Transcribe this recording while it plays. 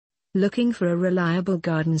Looking for a reliable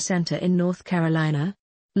garden center in North Carolina?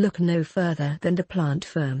 Look no further than the Plant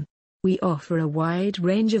Firm. We offer a wide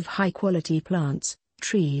range of high-quality plants,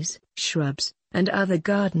 trees, shrubs, and other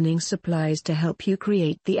gardening supplies to help you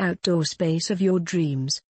create the outdoor space of your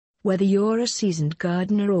dreams. Whether you're a seasoned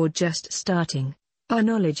gardener or just starting, our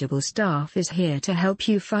knowledgeable staff is here to help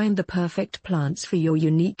you find the perfect plants for your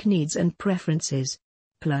unique needs and preferences.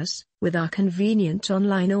 Plus, with our convenient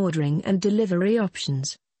online ordering and delivery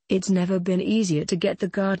options, it's never been easier to get the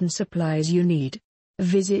garden supplies you need.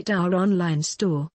 Visit our online store,